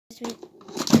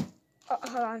Excuse me. Oh,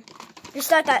 hold on.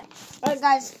 Restart that. Alright,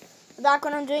 guys. Back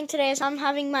what I'm doing today is I'm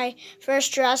having my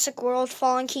first Jurassic World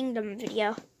Fallen Kingdom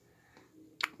video.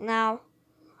 Now,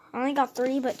 I only got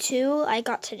 3, but 2 I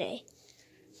got today.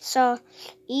 So,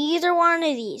 either one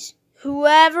of these,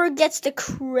 whoever gets the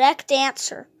correct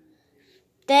answer,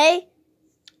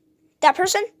 that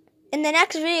person in the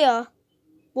next video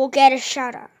will get a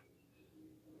shout out.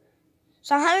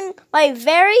 So I'm having my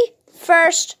very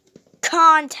first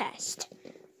contest.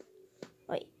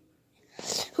 Wait.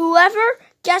 Whoever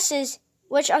guesses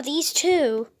which of these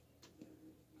 2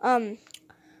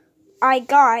 I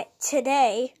got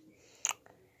today.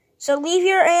 So leave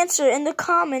your answer in the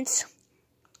comments.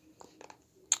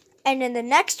 And in the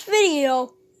next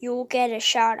video, you will get a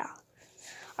shout out.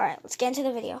 Alright, let's get into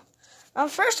the video. Now,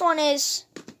 the first one is,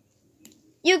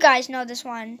 you guys know this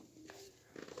one.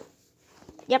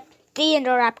 Yep, the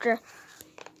Indoraptor.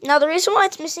 Now, the reason why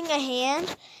it's missing a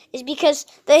hand is because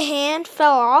the hand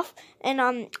fell off, and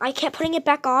I kept putting it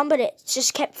back on, but it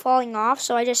just kept falling off,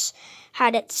 so I just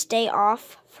had it stay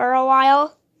off for a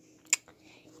while.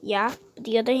 Yeah, but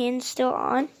the other hand's still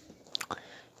on.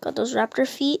 Got those raptor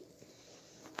feet.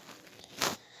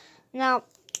 Now,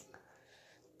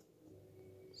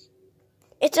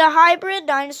 it's a hybrid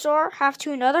dinosaur, half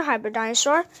to another hybrid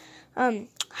dinosaur,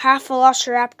 half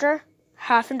Velociraptor,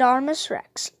 half Indominus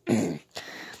Rex.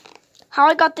 How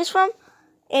I got this from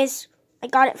is I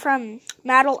got it from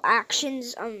Metal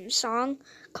Action's song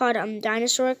called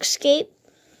Dinosaur Escape.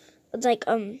 It's like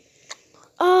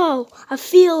oh, I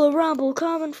feel a rumble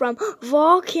coming from a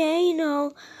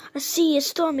volcano. I see a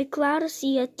stormy cloud, I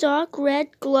see a dark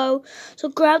red glow. So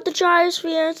grab the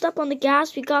gyrosphere and step on the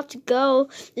gas, we got to go.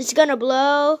 It's gonna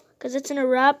blow, cause it's an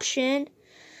eruption.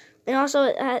 And also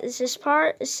it has this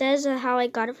part, it says how I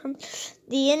got it from.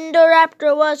 The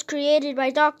Indoraptor was created by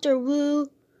Dr. Wu.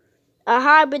 A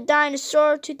hybrid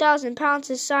dinosaur, 2,000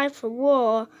 pounds inside for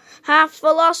war. Half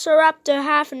Velociraptor,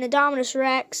 half an Indominus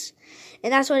Rex.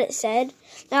 And that's what it said.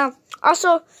 Now,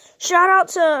 also, shout out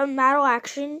to Metal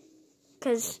Action.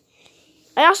 Because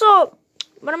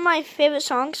one of my favorite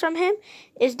songs from him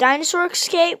is Dinosaur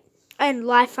Escape and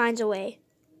Life Finds a Way.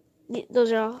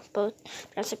 Those are all both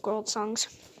Jurassic World songs.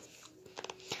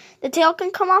 The tail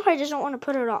can come off. I just don't want to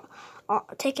put it off.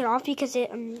 Take it off because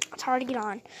it's hard to get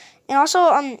on. And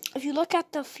also, if you look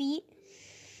at the feet,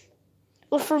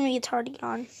 well, for me, it's hard to get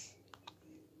on.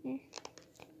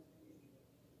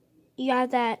 You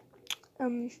have that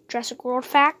Jurassic World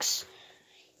facts.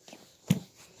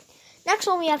 Next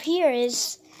one we have here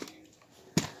is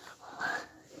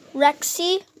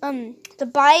Rexy, the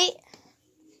bite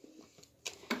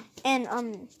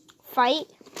and fight.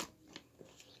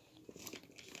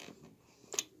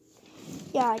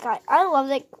 Yeah, I love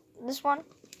this one.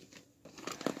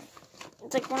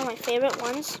 It's like one of my favorite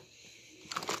ones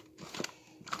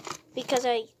because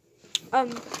I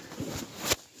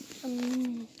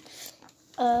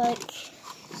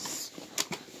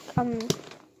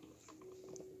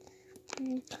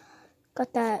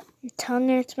got that tongue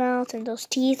in its mouth and those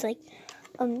teeth.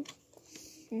 I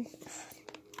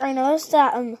noticed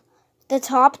that the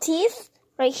top teeth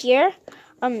right here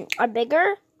are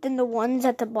bigger than the ones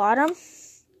at the bottom.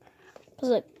 Cause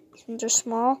like these ones are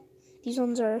small, these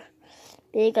ones are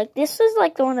big. Like this is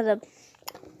like one of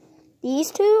these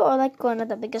 2 are like one of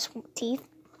the biggest teeth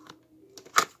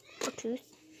or tooth.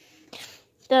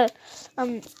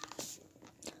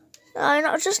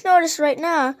 I just noticed right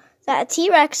now that a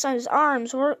T-Rex's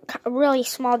arms were really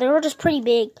small. They were just pretty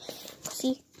big.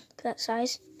 See that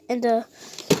size. And the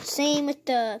same with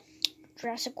the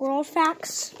Jurassic World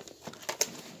facts.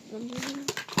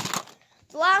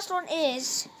 The last one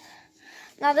is,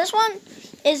 now this one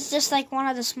is just like one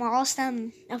of the smallest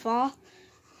of all.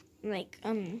 Like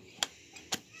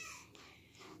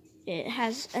it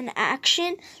has an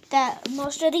action that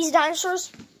most of these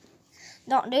dinosaurs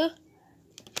don't do.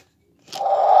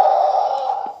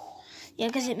 Yeah,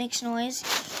 because it makes noise.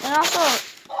 And also,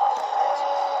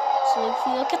 so if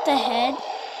you look at the head,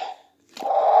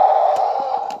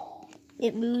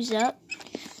 it moves up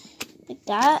like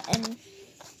that, and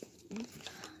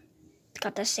it's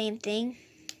got the same thing.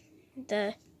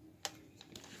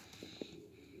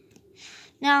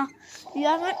 Now, if you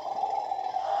haven't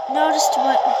noticed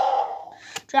what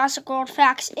Jurassic World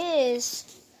Facts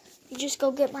is, you just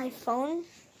go get my phone.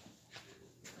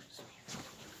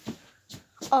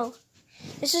 Oh,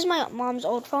 this is my mom's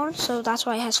old phone, so that's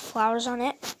why it has flowers on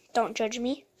it. Don't judge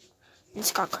me.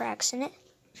 It's got cracks in it.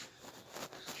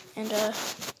 And,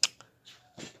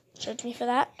 judge me for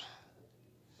that.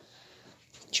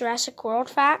 Jurassic World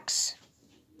Facts.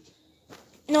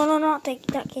 No, not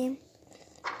that game.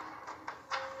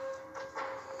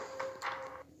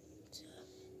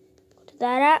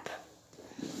 that app.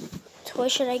 What toy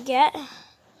should I get?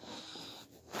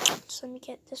 So let me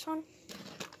get this one.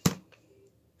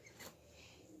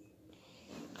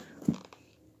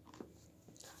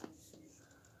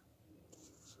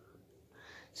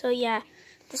 So yeah,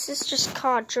 this is just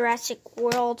called Jurassic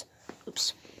World.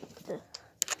 Oops, the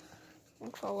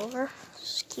one fall over.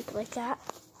 Just keep it like that.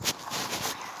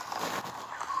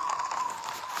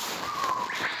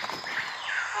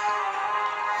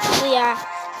 So yeah,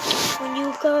 when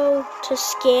you go to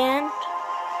scan,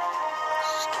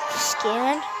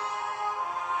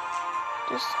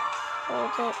 just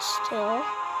hold it still.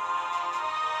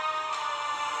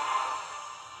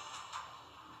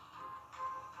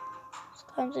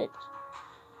 Sometimes it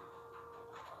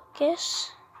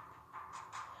focus.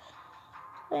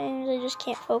 Sometimes I just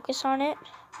can't focus on it.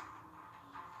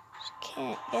 Just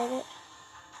can't get it.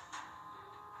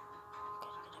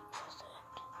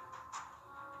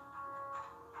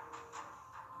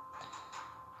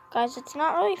 Guys, it's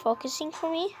not really focusing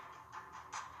for me.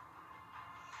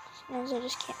 Sometimes I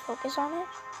just can't focus on it.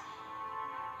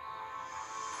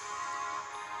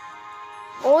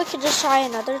 Or we could just try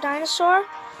another dinosaur.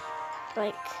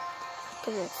 Like,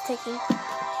 because it's taking...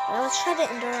 Well, let's try the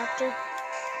Indoraptor.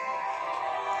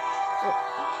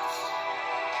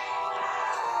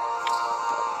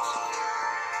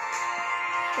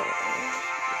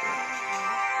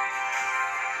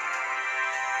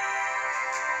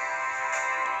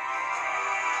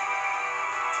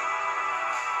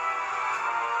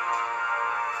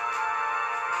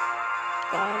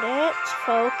 Got it.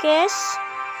 Focus.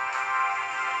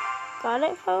 Got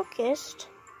it focused.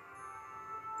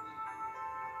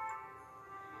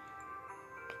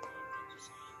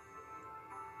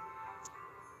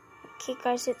 Okay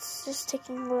guys, it's just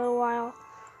taking a little while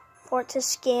for it to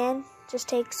scan. Just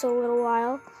takes a little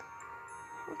while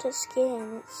to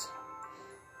scan.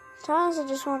 Sometimes I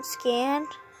just want scanned.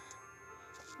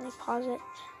 Let me pause it.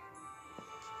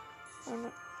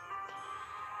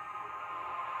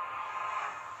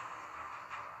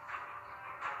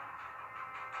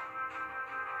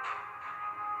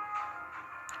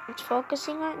 It's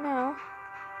focusing right now.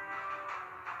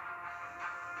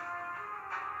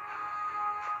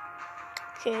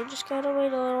 Okay, just gotta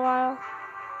wait a little while.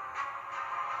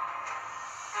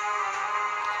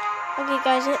 Okay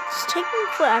guys, it's taking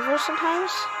forever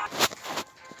sometimes.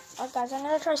 Alright guys, I'm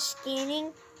gonna try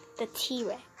scanning the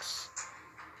T-Rex.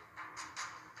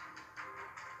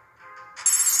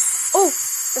 Oh,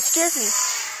 that scared me.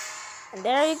 And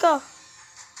there you go.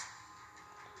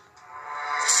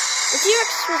 The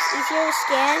T-Rex was easier to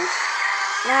scan.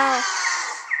 Now,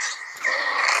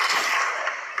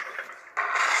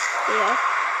 yeah.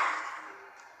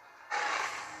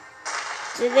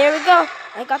 So there we go.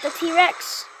 I got the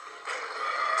T-Rex.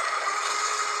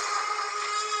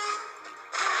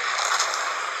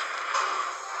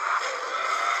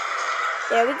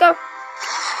 There we go.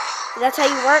 That's how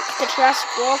you work the Jurassic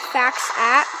World Facts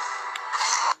app.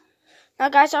 Now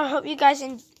guys, I hope you guys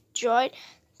enjoyed.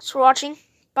 Thanks for watching.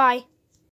 Bye.